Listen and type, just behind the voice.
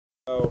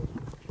So,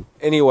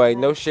 anyway,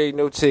 no shade,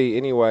 no tea.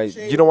 Anyway,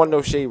 you don't want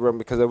no shade room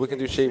because we can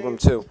do shade room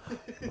too.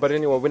 But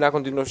anyway, we're not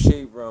gonna do no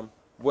shade room.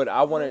 What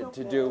I wanted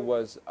to do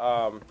was,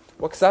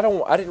 because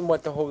I didn't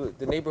want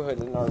the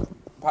neighborhood in our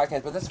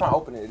podcast, but that's fine.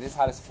 Open it. It is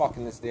hot as fuck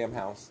in this damn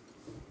house.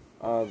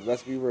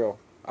 Let's be real.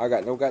 I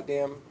got no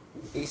goddamn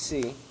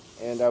AC,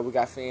 and we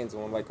got fans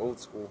on like old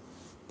school.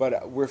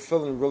 But we're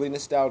feeling really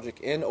nostalgic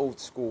and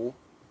old school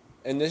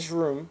in this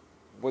room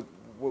with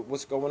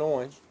what's going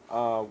on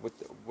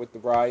with the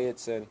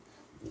riots and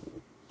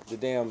the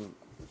damn.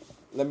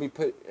 Let me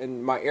put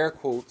in my air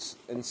quotes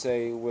and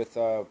say with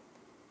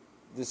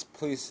this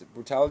police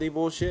brutality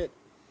bullshit.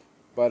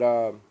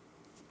 But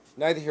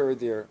neither here or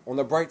there. On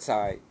the bright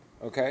side,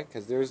 okay,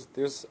 because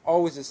there's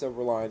always a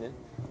silver lining.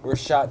 We're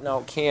shouting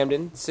out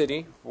Camden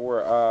City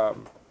for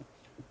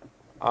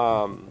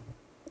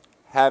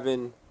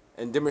having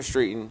and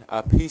demonstrating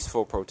a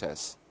peaceful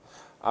protest.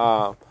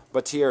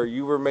 But Tierra,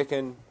 you were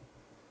making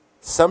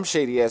some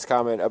shady ass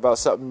comment about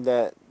something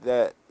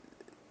that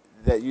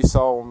you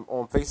saw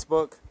on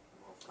Facebook.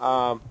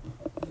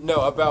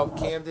 No, about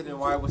Camden and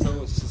why it was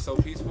so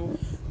peaceful.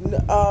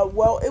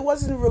 Well, it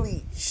wasn't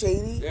really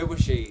shady. It was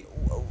shady.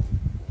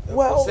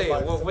 Well, say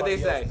it. What they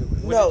say?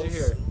 What did you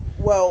hear?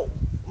 Well,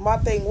 my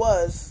thing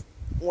was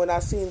when I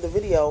seen the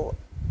video,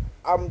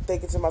 I'm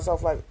thinking to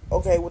myself like,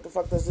 okay, what the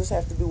fuck does this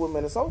have to do with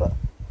Minnesota?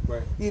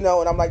 Right. You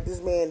know, and I'm like,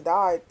 this man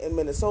died in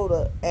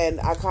Minnesota,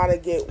 and I kind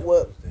of get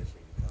what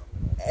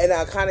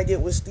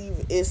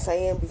Steve is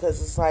saying,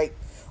 because it's like,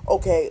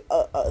 okay,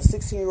 a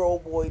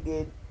 16-year-old boy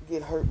did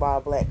get hurt by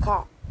a black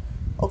cop.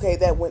 Okay,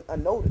 that went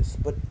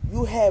unnoticed, but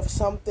you have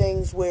some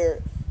things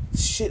where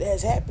shit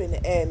has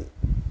happened and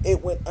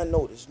it went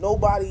unnoticed.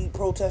 Nobody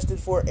protested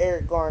for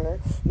Eric Garner.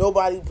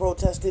 Nobody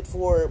protested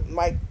for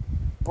Mike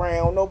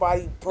Brown.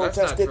 Nobody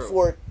protested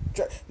for,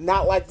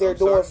 not like they're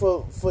doing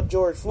for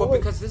George Floyd. Well,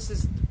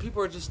 because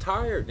people are just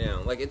tired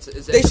now. Like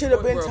they should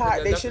have been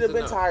tired. They should have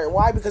been tired.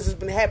 Why? Because it's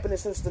been happening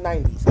since the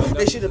 90s.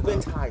 They should have been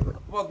tired.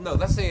 Well, no,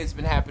 let's say it's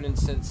been happening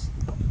since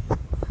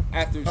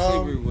after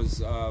slavery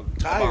was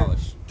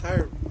abolished.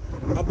 Tired.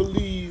 I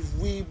believe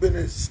we've been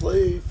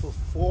enslaved for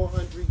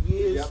 400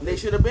 years. Yep. They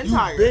should have been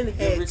tired. You've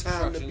been had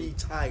time to be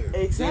tired.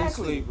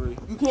 Exactly.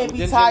 You can't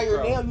be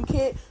tired now.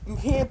 You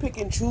can't pick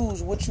and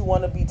choose what you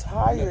want to be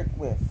tired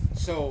with.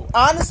 So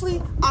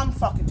honestly, I'm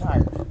fucking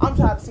tired. I'm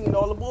tired of seeing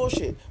all the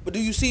bullshit. But do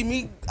you see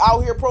me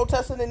out here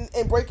protesting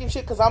and breaking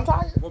shit because I'm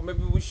tired? Well,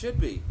 maybe we should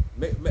be.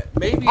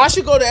 Maybe I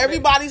should go to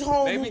everybody's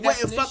home who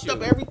went and fucked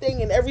up everything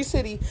in every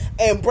city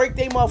and break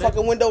their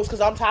motherfucking windows because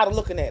I'm tired of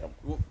looking at them.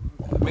 Well,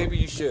 maybe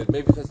you should.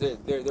 Maybe because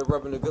they're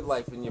rubbing a good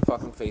life in your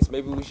fucking face.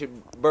 Maybe we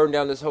should burn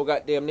down this whole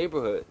goddamn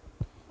neighborhood.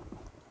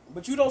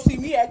 But you don't see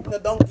me acting a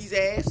donkey's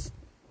ass.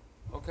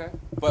 Okay.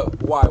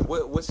 But why?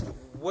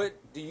 What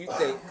do you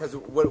think? Because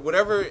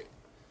whatever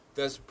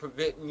that's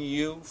preventing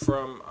you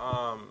from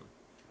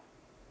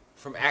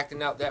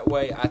acting out that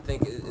way, I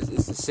think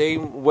it's the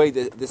same way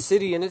that the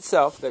city in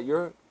itself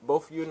that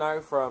both you and I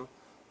are from.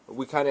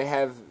 We kind of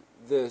have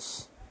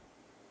this.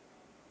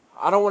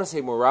 I don't want to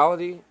say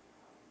morality,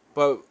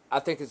 but I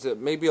think it's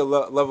maybe a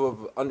level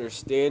of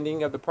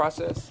understanding of the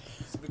process.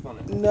 Speak on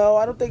it. No,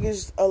 I don't think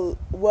it's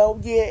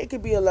it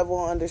could be a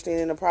level of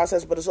understanding the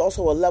process, but it's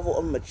also a level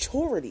of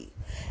maturity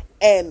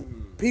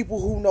and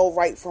people who know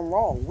right from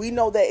wrong. We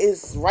know that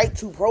it's right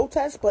to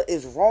protest, but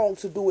it's wrong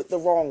to do it the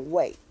wrong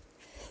way.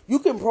 You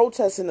can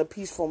protest in a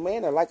peaceful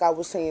manner, like I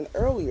was saying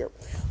earlier.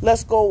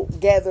 Let's go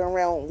gather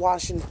around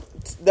Washington.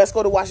 Let's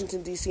go to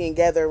Washington, D.C. and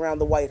gather around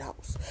the White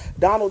House.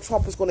 Donald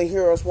Trump is going to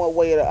hear us one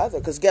way or the other.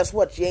 Because guess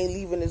what? You ain't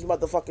leaving this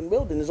motherfucking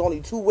building. There's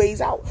only two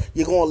ways out.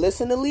 You're going to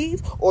listen and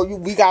leave, or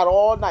we got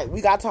all night.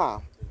 We got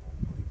time.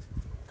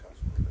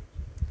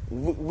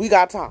 We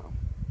got time.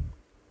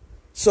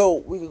 So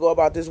we could go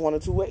about this one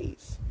of two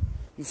ways.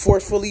 You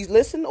forcefully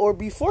listen or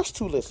be forced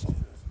to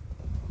listen.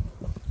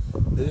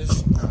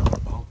 It's not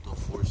about the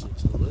forcing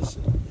to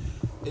listen.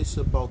 It's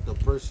about the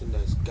person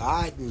that's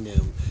guiding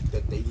them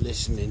that they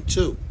listening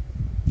to.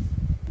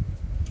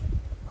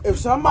 If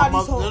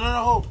somebody's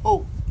hold.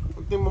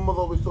 One thing my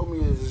mother always told me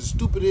is, as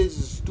stupid is,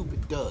 as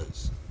stupid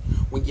does.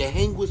 When you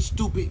hang with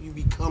stupid, you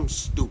become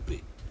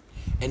stupid.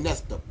 And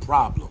that's the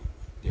problem.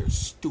 They're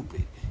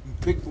stupid.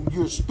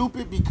 You're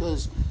stupid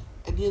because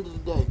at the end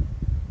of the day,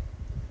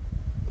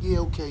 yeah,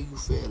 okay, you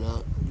fed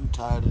up, you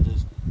tired of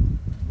this.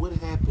 What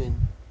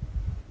happened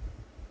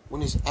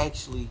when it's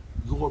actually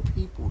your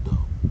people,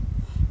 though?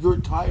 You're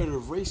tired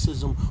of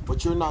racism,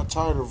 but you're not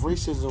tired of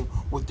racism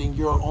within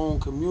your own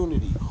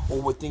community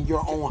or within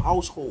your own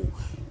household.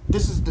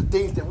 This is the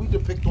things that we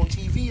depict on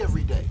TV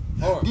every day.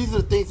 These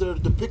are the things that are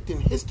depicted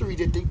in history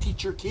that they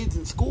teach your kids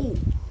in school.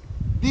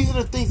 These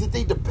are the things that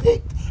they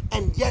depict,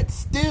 and yet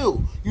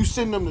still, you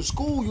send them to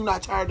school. You're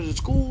not tired of the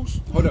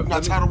schools. Hold up, you're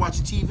not tired of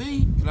watching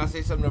TV. Can I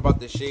say something about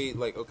the shade?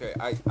 Like, okay,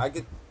 I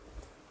get.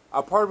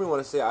 A part of me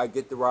want to say I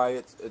get the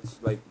riots. It's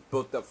like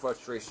built up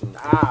frustration.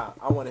 I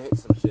want to hit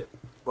some shit.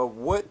 But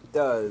what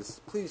does,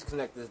 please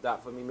connect this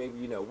dot for me, maybe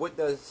you know, what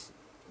does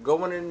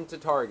going into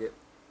Target,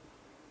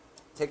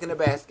 taking a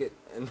basket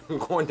and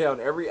going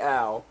down every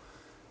aisle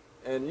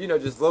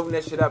and just loading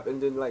that shit up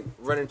and then like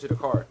running to the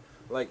car.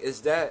 Like,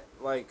 is that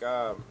like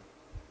the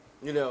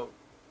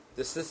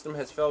system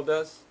has failed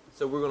us,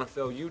 so we're gonna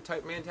fail you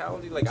type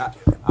mentality? Like,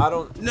 I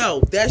don't.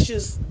 No, that's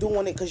just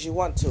doing it because you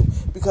want to.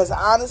 Because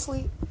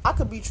honestly, I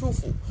could be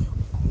truthful.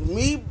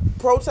 Me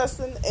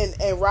protesting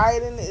and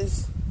rioting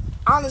is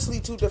honestly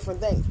two different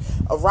things.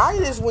 A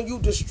riot is when you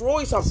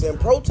destroy something.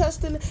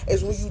 Protesting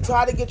is when you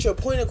try to get your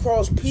point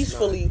across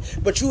peacefully,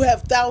 but you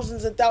have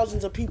thousands and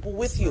thousands of people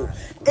with you.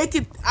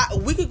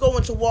 We could go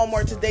into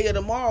Walmart today or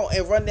tomorrow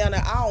and run down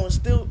the aisle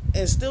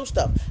and steal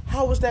stuff.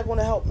 How is that going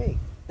to help me?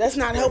 That's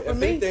not helping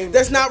me.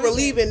 That's not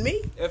relieving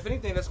me. If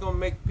anything, that's going to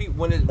make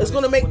people it's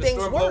going to make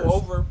things worse.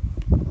 Over,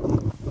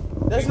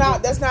 that's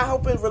not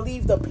helping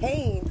relieve the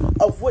pain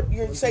of what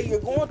you say you're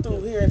going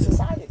through here in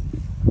society.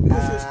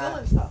 Because you're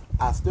stealing stuff.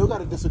 I still got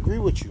to disagree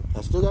with you.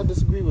 Disagree on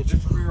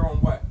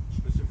what,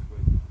 specifically?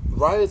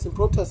 Riots and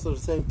protests are the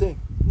same thing.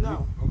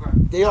 No. Okay.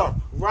 They are.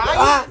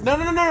 Riots? No.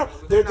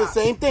 They're the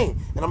same thing.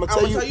 And I'm going to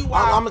tell you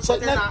why. I'm going to tell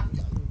you that.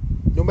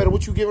 No matter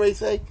what you get ready to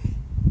say,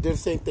 they're the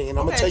same thing. And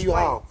I'm going to tell you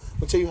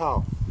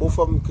how. Both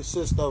of them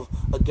consist of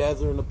a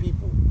gathering of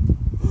people.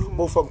 Mm-hmm.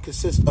 Both of them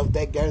consist of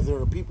that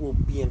gathering of people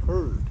being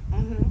heard.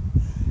 Mm-hmm.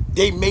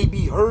 They may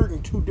be heard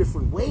in two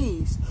different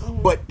ways,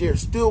 but they're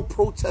still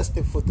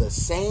protesting for the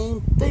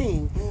same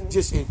thing,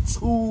 just in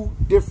two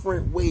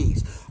different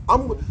ways.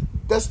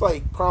 That's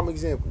like prime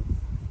example.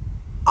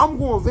 I'm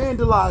going to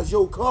vandalize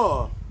your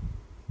car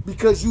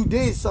because you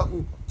did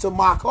something to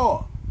my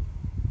car.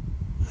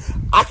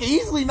 I can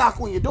easily knock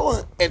on your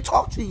door and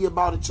talk to you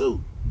about it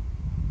too,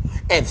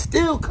 and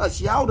still cuss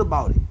you out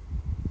about it.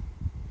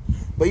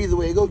 But either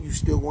way it goes, you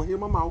still gonna hear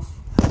my mouth.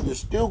 You're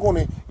still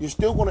gonna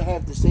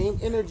have the same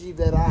energy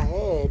that I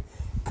had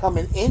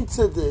coming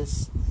into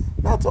this.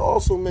 Not to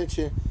also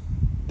mention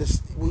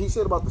this, what he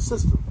said about the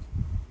system.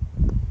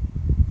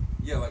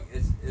 Yeah, like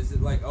is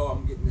it like, oh,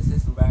 I'm getting the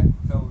system back,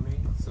 telling me?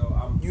 So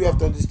You have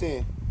to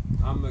understand.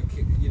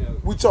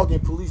 We're talking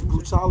police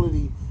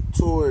brutality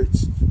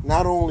towards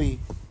not only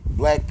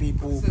black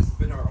people,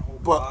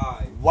 but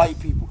white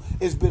people.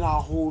 It's been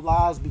our whole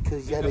lives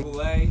because NAA,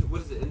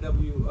 what is it?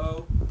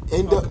 NWO.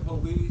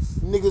 Police.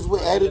 Niggas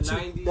with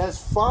attitude. That's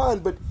fine,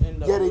 but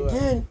yet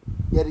again,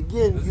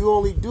 you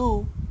only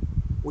do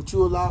what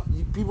you allow.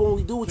 People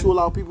only do what you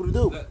allow people to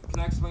do. Can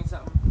I explain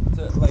something?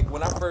 Like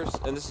when I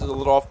first, and this is a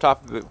little off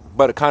topic,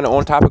 but kind of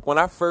on topic. When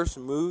I first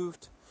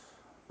moved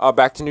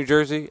back to New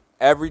Jersey,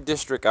 every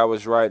district I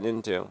was riding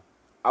into,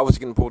 I was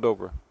getting pulled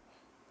over.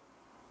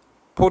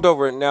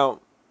 Now,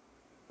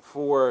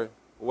 for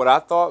what I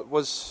thought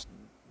was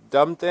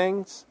dumb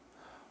things,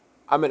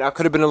 I mean, I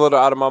could have been a little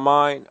out of my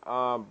mind,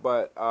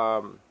 but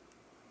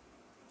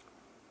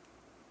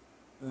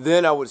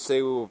then I would say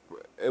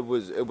it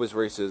was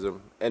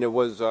racism, and it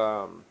was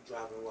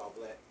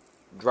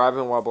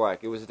driving while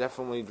black. It was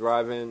definitely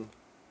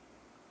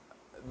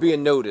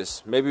being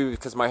noticed. Maybe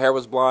because my hair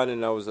was blonde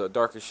and I was a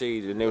darker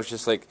shade, and it was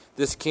just like,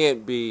 this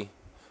can't be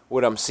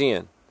what I'm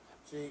seeing.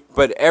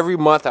 But every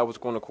month I was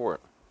going to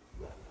court.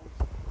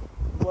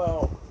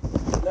 Well,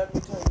 let me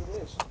tell you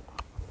this.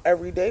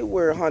 Every day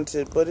we're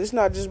hunted, but it's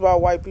not just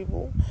about white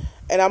people.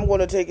 And I'm going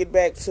to take it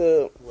back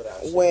to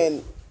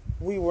when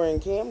we were in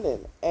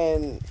Camden.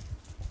 And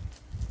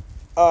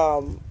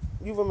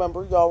you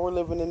remember, y'all were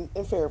living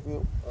in Fairview.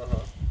 Uh-huh.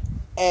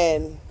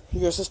 And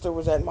your sister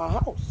was at my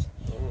house.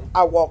 Mm-hmm.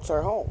 I walked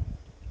her home,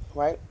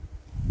 right?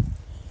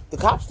 The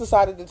cops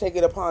decided to take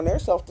it upon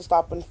themselves to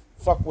stop and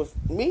fuck with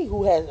me,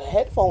 who had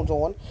headphones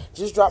on,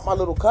 just dropped my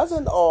little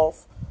cousin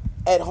off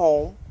at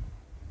home,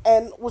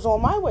 and was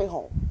on my way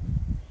home.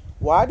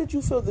 Why did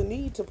you feel the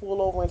need to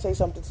pull over and say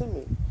something to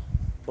me?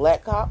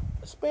 Black cop,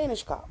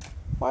 Spanish cop.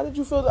 Why did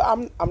you feel that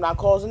I'm not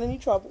causing any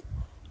trouble?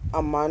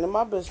 I'm minding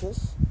my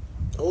business.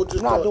 Hold that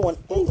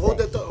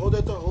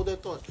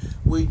thought.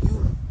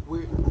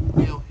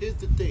 Now here's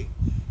the thing.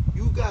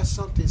 You got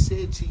something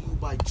said to you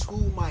by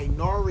two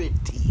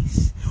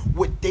minorities,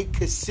 what they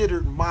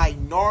considered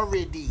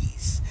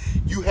minorities.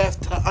 You have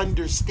to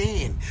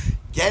understand.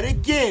 Yet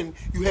again,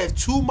 you have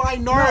two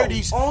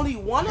minorities. No, only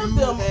one of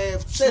them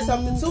said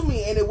something to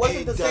me, and it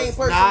wasn't the same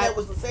person that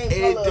was the same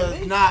color. It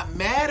does not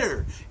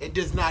matter. It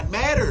does not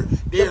matter.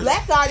 The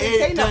black guy didn't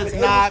say nothing. It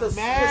does not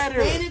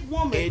matter. Hispanic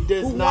woman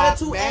who wanted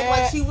to act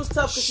like she was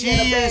tough because she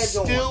had a badge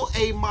on. She is still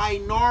a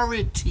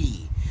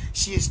minority.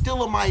 She is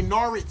still a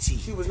minority.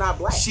 She was not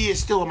black. She is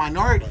still a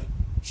minority.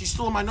 She's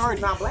still a minority.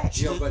 She's not black.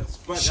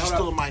 She's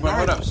still a minority.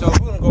 Hold up. So we're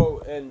going to go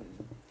and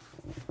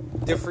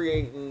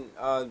differentiating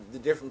the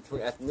difference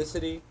between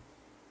ethnicity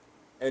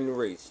and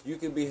race. You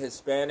can be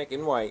Hispanic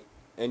and white,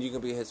 and you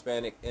can be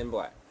Hispanic and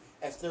black.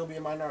 And still be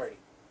a minority.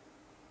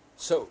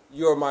 So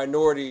you're a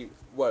minority,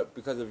 what,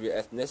 because of your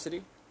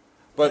ethnicity?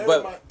 But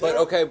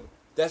okay,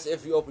 that's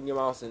if you open your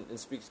mouth and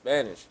speak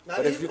Spanish.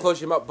 If you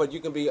close your mouth, but you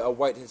can be a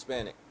white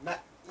Hispanic.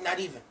 Not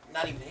even.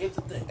 Here's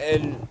the thing.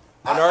 And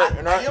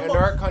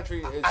our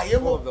country is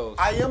full of those.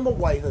 I am a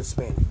white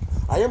Hispanic.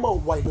 I am a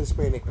white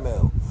Hispanic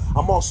male.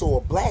 I'm also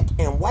a black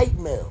and white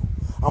male.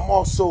 I'm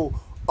also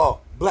a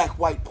black,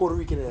 white, Puerto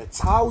Rican, and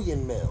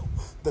Italian male.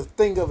 The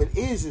thing of it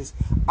is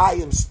I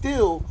am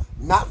still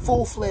not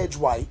full-fledged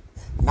white,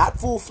 not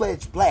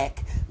full-fledged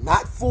black,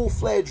 not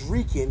full-fledged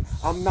Rican.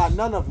 I'm not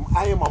none of them.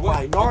 I am a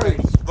minority.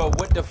 Okay, but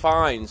what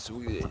define a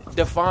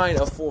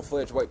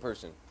full-fledged white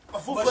person?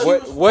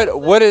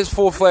 What is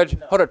full-fledged?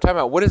 Hold up, time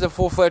out. What is a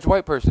full-fledged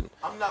white person?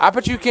 I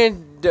bet you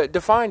can't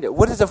define it.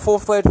 What is a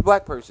full-fledged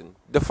black person?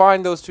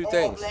 Define those two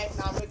things. Black,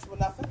 not mixed with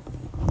nothing.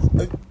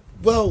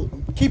 Well,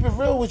 keep it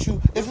real with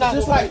you. It's not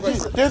just like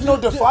there's no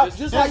defining.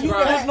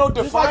 There's no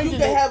defining it.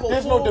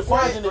 There's no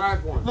defining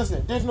it.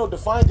 Listen, there's no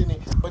defining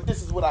it. But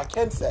this is what I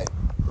can say.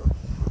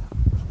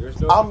 There's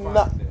no I'm defining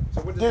not. it.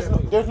 So what does that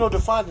mean? There's no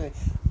defining it.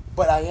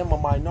 But I am a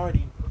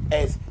minority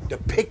as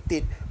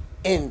depicted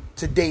in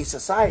today's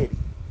society.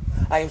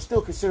 I am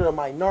still considered a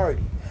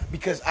minority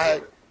because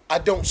I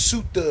don't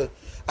suit the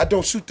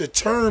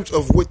terms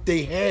of what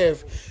they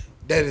have.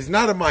 That is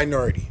not a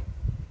minority.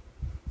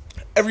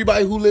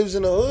 Everybody who lives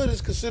in the hood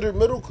is considered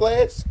middle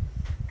class.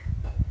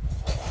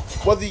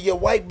 Whether you're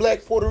white,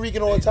 black, Puerto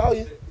Rican, or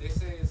Italian. They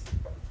say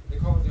they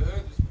call it the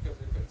hood just because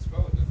they couldn't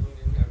spell it. Doesn't mean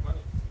they didn't have money.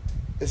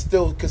 It's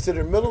still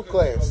considered middle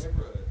class.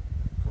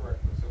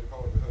 Correct. So they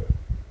call it the hood.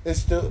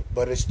 It's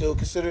still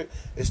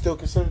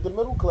considered the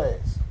middle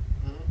class.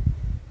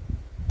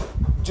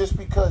 Mm-hmm. Just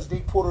because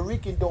they Puerto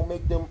Rican don't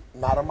make them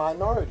not a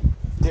minority.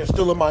 They're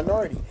still a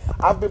minority.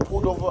 I've been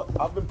pulled over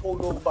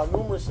by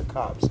numerous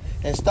cops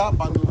and stopped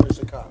by numerous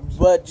cops.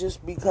 But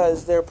just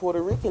because they're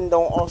Puerto Rican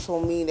don't also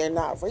mean they're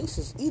not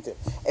racist either.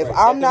 If Right.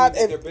 I'm not,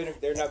 they're not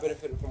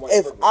benefiting from white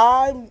if privilege.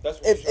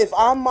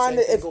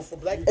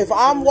 if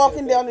I'm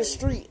walking down the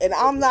street and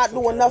I'm not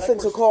doing nothing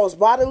to cause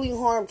bodily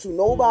harm to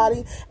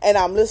nobody, and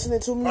I'm listening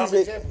to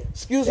music,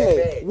 excuse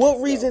me,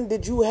 what reason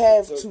did you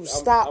have to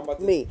stop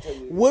me?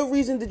 What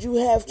reason did you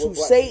have to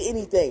say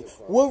anything?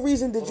 What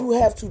reason did you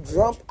have to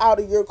jump out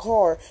of your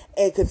car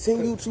and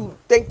continue to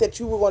think that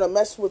you were going to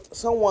mess with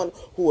someone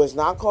who is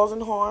not causing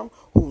harm,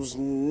 who's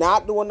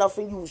not doing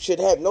nothing? You should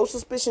have no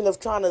suspicion of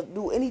trying to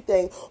do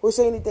anything or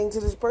say anything to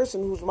this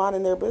person who's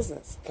minding their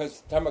business.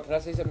 Because, can I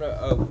say something?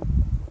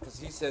 Because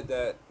he said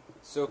that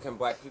so can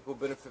black people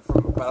benefit from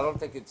it, but I don't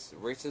think it's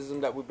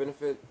racism that we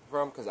benefit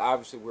from, because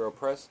obviously we're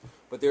oppressed,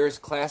 but there is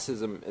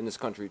classism in this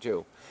country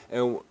too.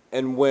 And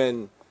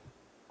when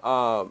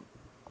the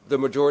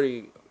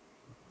majority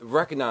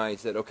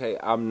recognize that, okay,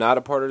 I'm not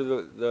a part of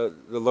the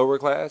lower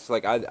class,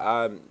 like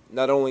I'm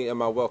not only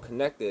am I well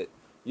connected,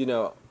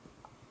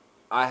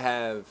 I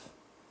have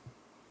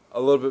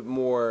a little bit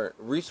more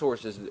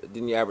resources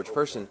than the average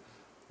person,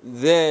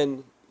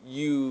 then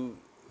you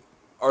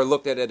are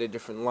looked at a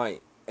different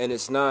light. And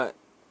it's not,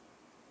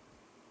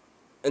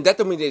 and that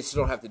don't mean they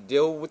still don't have to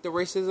deal with the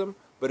racism,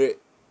 but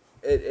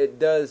it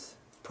does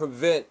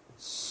prevent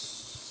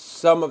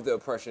some of the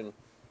oppression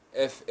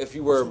if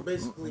you were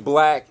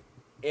black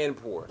and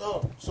poor.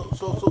 No,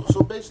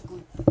 so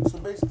basically,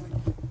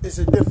 it's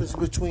a difference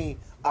between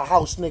a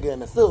house nigga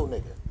and a field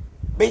nigga.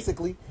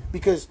 Basically,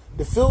 because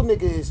the field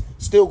nigga is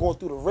still going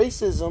through the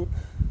racism,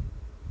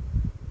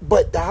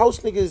 but the house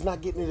nigga is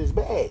not getting it as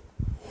bad.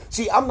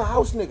 See, I'm the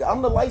house nigga.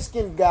 I'm the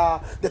light-skinned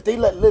guy that they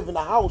let live in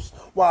the house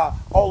while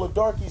all the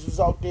darkies was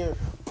out there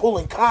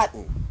pulling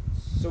cotton.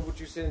 So what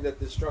you're saying that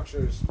the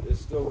structure is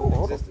still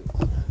in existence?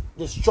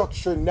 The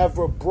structure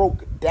never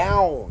broke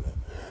down.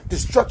 The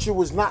structure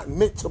was not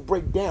meant to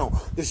break down.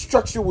 The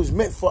structure was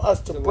meant for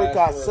us to break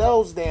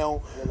ourselves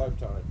down. For a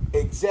lifetime.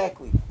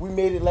 Exactly. We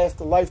made it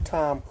last a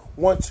lifetime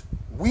once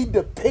we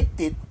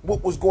depicted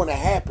what was going to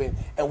happen,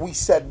 and we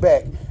sat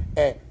back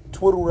and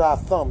twiddled our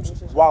thumbs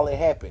while it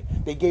happened.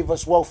 They gave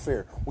us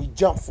welfare. We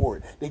jumped for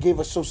it. They gave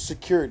us Social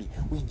Security.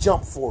 We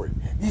jumped for it.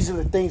 These are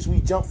the things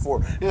we jumped for.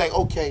 They're like,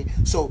 okay,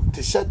 so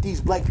to shut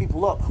these black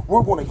people up,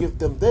 we're going to give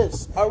them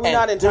this. Are we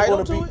not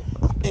entitled to it?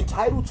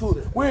 Entitled to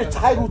it. We're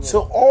entitled to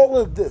all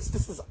of this.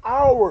 This is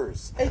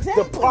ours.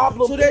 Exactly. The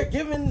problem, so they're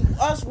giving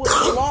us what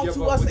belongs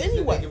to us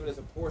anyway.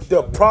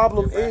 The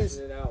problem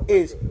is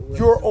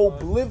you're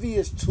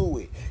oblivious to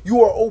it.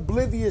 You are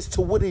oblivious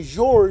to what is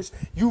yours.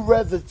 You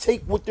rather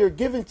take what they're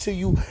giving to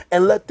you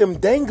and let them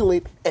dangle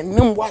it and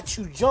then watch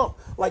you jump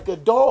like a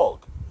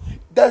dog.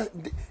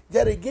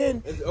 That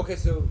again. Okay,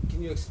 so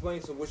can you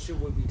explain? So what shit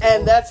would be taken?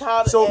 And that's how.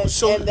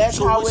 And that's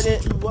how it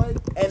is.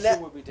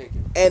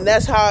 And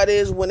that's how it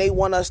is when they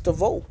want us to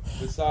vote.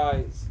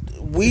 Besides,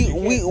 we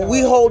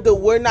hold that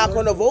we're not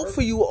going to vote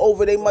for you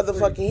over their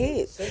motherfucking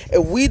heads.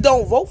 If we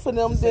don't vote for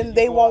them, then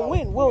they won't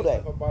win, will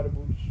they? You by the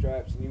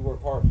bootstraps and you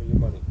work hard for your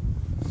money.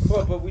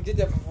 But we did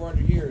that for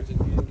 400 years, and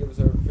you didn't give us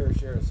our fair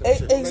share.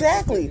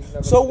 Exactly.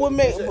 So what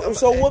makes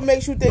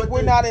you think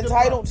we're not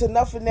entitled to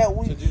nothing that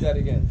we to do that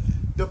again?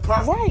 The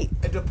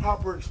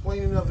proper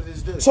explaining of it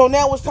is this. So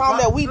now it's time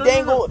that we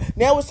dangle.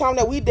 Now it's time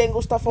that we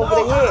dangle stuff over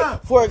their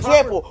head. For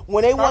example,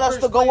 when they want us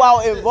to go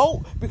out and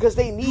vote because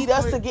they need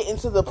us to get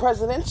into the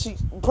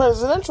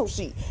presidential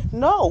seat.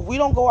 No, we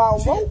don't go out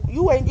and vote.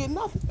 You ain't getting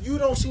nothing. You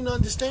don't seem to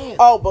understand.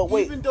 Oh, but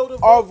wait, even though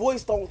our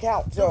voice don't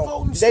count.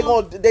 So they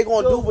gonna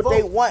do what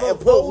they want and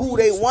put who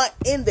they want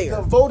in there.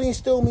 The voting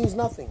still means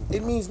nothing.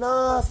 It means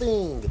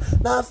nothing.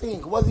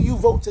 Nothing. Whether you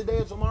vote today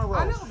or tomorrow.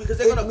 I know, because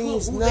they're gonna put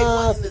who they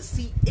want in the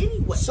seat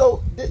anyway.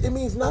 So it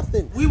means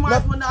nothing. We might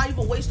as well not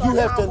even waste our time.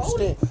 You have to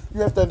understand.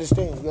 You have to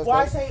understand.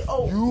 Why say,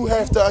 oh? You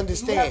have to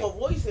understand. You have a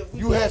voice if we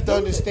You have to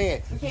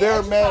understand.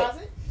 They're mad.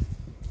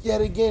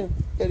 Yet again,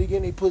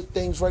 they put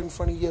things right in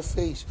front of your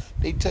face.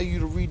 They tell you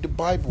to read the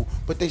Bible,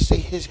 but they say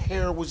his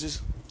hair was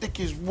as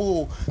thick as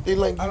wool. They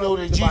let you know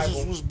that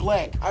Jesus was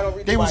black. I don't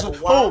read the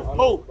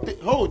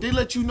Bible. They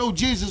let you know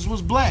Jesus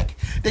was black.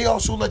 They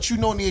also let you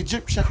know in the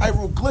Egyptian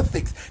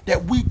hieroglyphics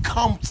that we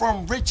come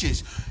from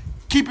riches.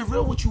 Keep it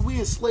real with you. We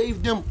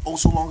enslaved them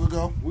so long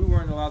ago. We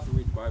weren't allowed to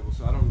read the Bible,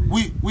 so I don't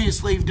read. We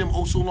enslaved them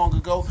so long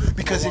ago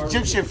because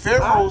Egyptian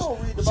pharaohs. I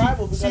don't read the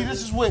Bible because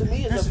this is what to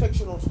me it's a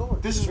fictional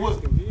story.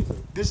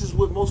 This is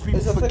what most people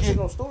forget. It's a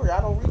fictional story.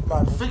 I don't read the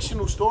Bible.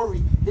 Fictional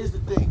story. Here's the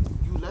thing.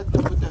 You let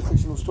them put that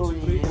fictional story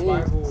in your head. The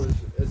Bible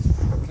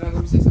let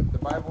me say something. The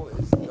Bible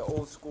is the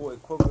old school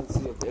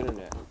equivalency of the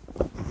internet.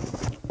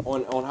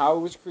 On how it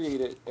was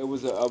created, it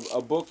was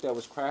a book that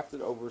was crafted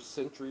over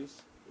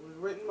centuries. It was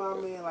written by a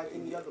man like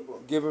any other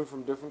book. Given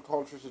from different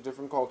cultures to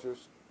different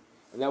cultures.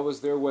 And that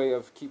was their way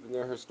of keeping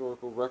their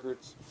historical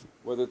records,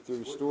 whether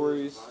through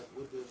stories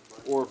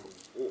or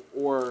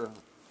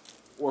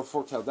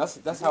foretell.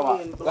 That's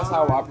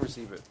how I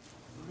perceive it.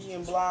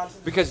 Being blind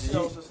because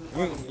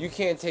you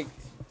can't take.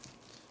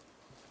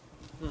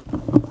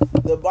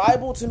 The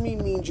Bible to me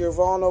means you're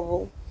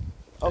vulnerable.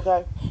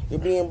 Okay, you're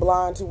being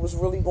blind to what's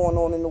really going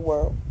on in the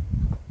world.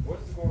 What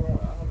is going on?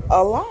 I don't know.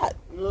 A lot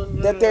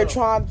that they're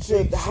trying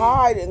to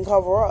hide and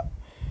cover up.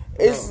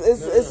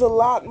 It's a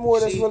lot more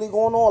that's really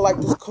going on, like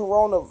this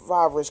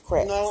coronavirus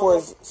crap.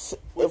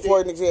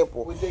 For an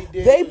example,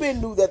 they've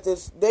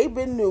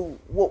been knew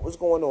what was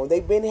going on.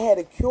 They've been had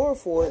a cure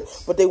for it,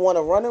 but they want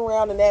to run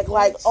around and act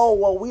like, oh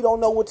well, we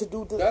don't know what to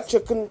do to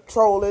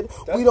control it.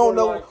 We don't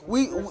know.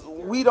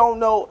 We don't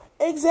know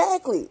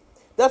exactly.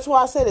 That's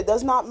why I said it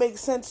does not make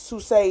sense to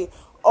say,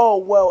 oh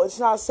well, it's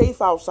not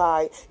safe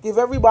outside. Give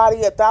everybody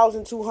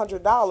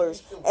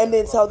 $1,200 and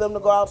then tell them to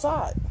go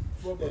outside.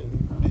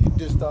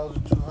 This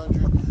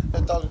 1,200.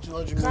 That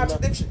 1,200 means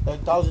contradiction.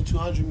 That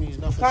 1,200 means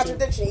nothing.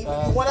 Contradiction.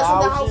 Either you want us in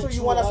the house or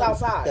you want us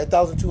outside. That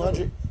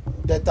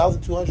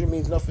 1,200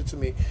 means nothing to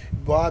me.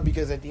 Why?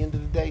 Because at the end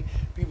of the day,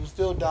 people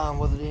still dying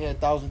whether they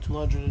had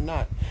 1,200 or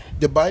not.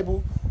 The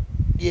Bible,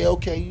 yeah,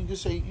 okay, you can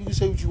say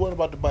what you want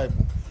about the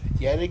Bible.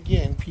 Yet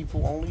again,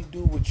 people only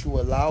do what you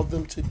allow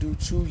them to do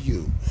to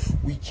you.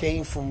 We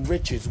came from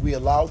riches. We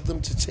allowed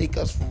them to take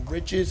us from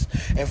riches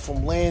and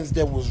from lands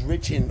that was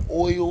rich in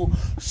oil,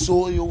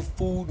 soil,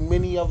 food,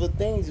 many other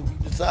things. And we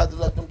decided to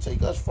let them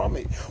take us from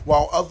it.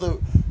 While other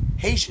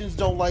Haitians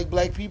don't like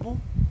black people,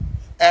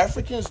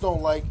 Africans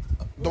don't like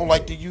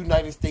the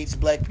United States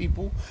black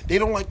people. They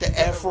don't like the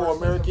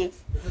Afro-Americans.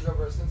 Because of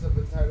our sense of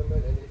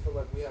entitlement, and they feel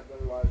like we have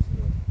better lives than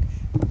them.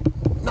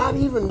 Not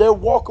even. They're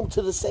welcome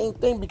to the same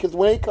thing because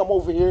when they come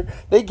over here,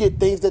 they get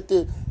things that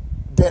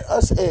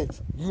us as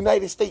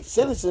United States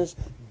citizens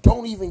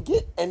don't even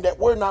get, and that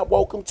we're not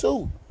welcome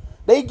to.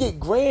 They get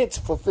grants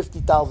for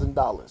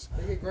 $50,000.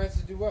 They get grants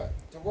to do what?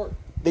 To work.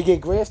 They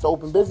get grants to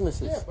open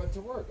businesses. Yeah, but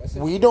to work.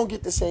 We don't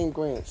get the same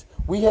grants.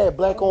 We had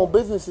black-owned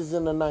businesses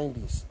in the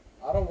 90s.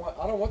 I don't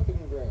want them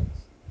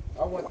grants.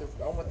 I want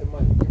the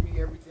money. Give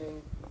me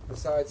everything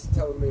besides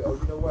telling me, oh,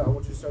 you know what? I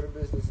want you to start a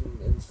business and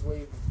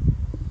enslave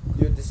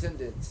your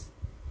descendants,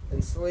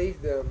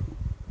 enslave them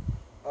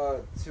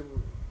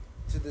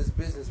to this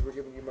business we're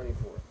giving you money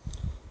for.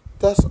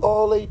 That's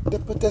all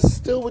but that's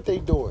still what they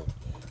doing.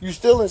 You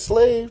still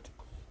enslaved.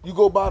 You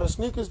go buy the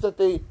sneakers that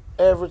they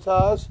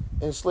advertise,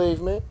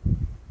 enslavement.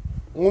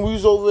 When we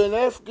was over in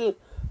Africa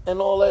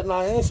and all that, and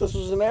our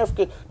ancestors in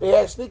Africa, they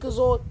had sneakers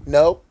on?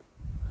 No.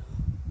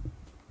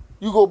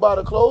 You go buy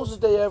the clothes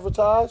that they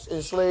advertise,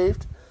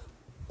 enslaved.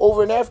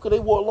 Over in Africa, they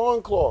wore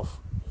loincloth.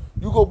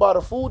 You go buy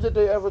the food that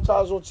they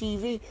advertise on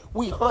TV,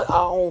 we hunt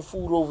our own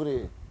food over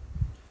there.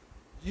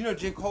 You know,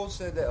 J. Cole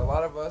said that a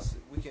lot of us,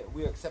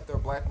 we accept our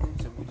black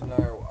roots and we deny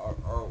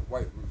our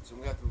white roots. And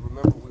we have to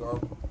remember we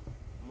are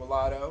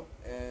mulatto,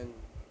 and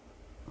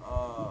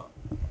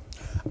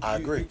I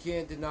agree. You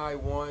can't deny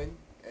one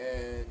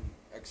and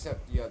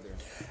accept the other.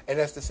 And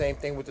that's the same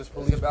thing with this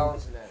police. There's a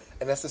balance in that.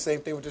 And that's the same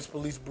thing with this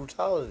police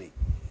brutality.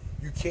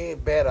 You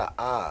can't bat an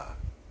eye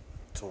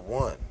to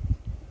one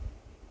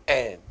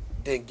and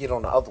then get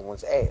on the other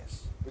one's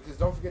ass. Because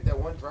don't forget that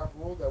one drop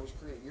rule that was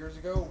created years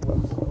ago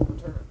was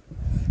overturned.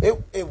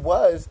 It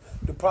was.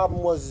 The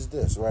problem is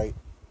this, right?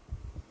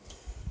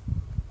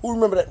 Who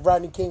remember that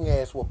Rodney King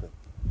ass whooping?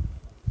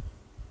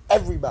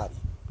 Everybody.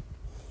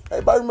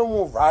 Everybody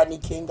remember when Rodney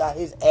King got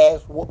his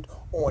ass whooped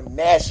on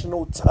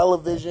national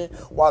television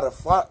while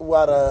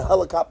the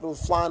helicopter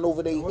was flying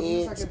over their heads?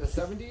 Wasn't this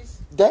like in the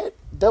 70s?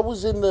 That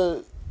was in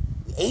the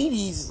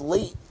 80s,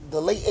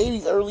 the late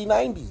 80s, early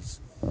 90s.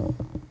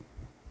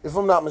 If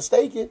I'm not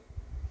mistaken.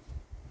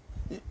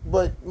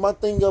 But my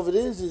thing of it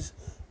is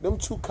them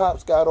two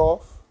cops got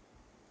off,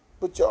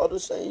 but y'all the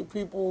same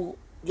people.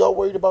 Y'all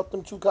worried about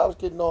them two cops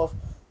getting off.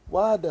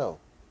 Why though?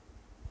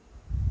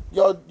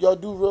 Y'all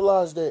do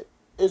realize that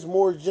it's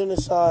more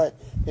genocide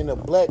in the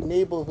black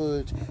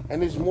neighborhoods,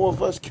 and it's more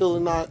of us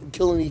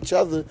killing each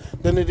other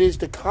than it is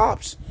the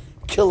cops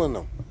killing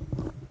them.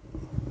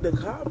 The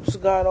cops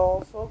got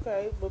off,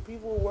 okay, but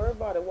people were worried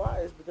about it. Why?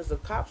 It's because the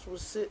cops were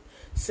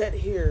set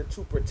here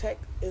to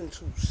protect and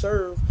to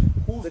serve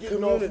Who's the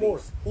getting off more?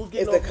 communities. Who's If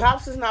getting the off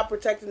cops is not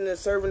protecting and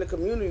serving the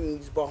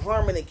communities, but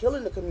harming and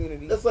killing the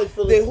communities, That's like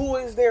then who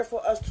is there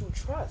for us to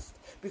trust?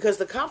 Because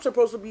the cops are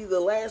supposed to be the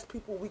last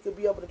people we could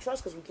be able to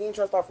trust, because we can't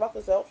trust our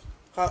fucking selves.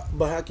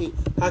 But how can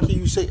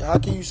you say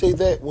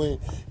that when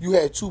you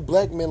had two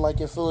black men like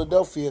in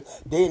Philadelphia,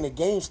 they in the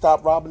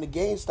GameStop robbing the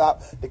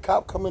GameStop, the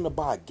cop come in to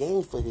buy a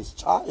game for his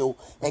child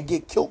and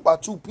get killed by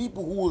two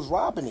people who was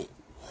robbing it.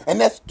 And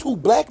that's two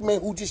black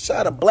men who just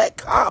shot a black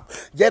cop.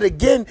 Yet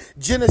again,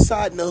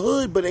 genocide in the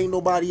hood, but ain't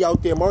nobody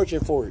out there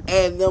marching for it.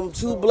 And them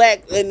two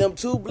black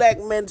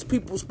men's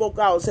people spoke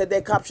out and said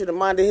that cop should have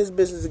minded his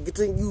business and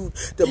continued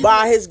to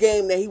buy his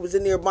game that he was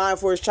in there buying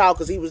for his child,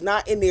 because he was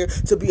not in there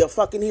to be a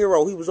fucking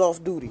hero. He was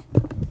off duty.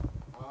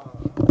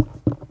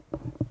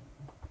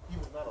 He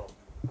was not on.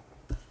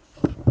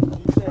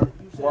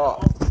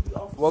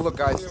 Well, look,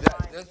 guys,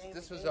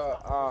 this was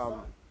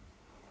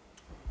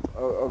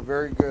a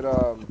very good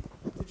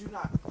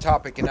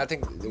topic, and I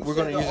think we're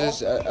going to use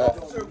this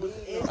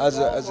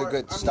as a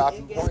good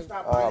stopping point.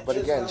 But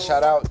again,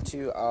 shout out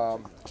to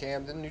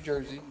Camden, New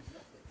Jersey,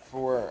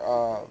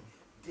 for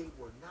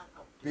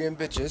being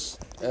bitches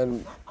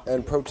and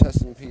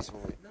protesting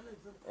peacefully,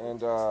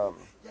 and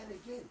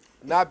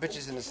not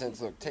bitches in the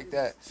sense. Look, take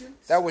that.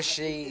 That was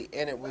shade,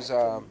 and it was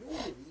a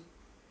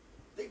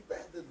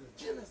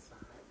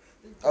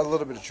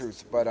little bit of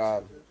truth, but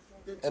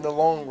in the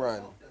long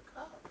run,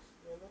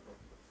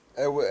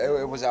 it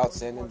was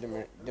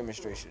outstanding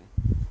demonstration,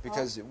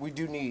 because we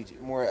do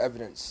need more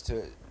evidence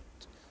to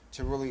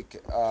really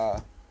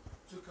to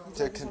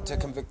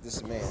convict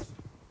this man,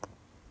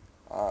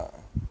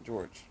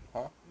 George.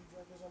 Huh?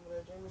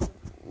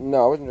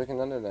 No, I wasn't drinking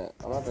none of that.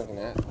 I'm not drinking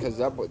that because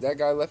that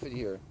guy left it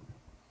here.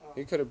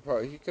 He could have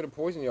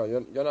poisoned y'all.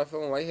 Y'all not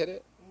feeling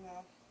lightheaded?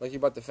 No. Like you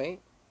about to faint?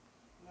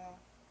 No.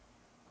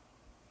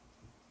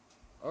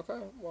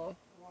 Okay, well.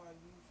 Why? You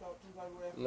felt like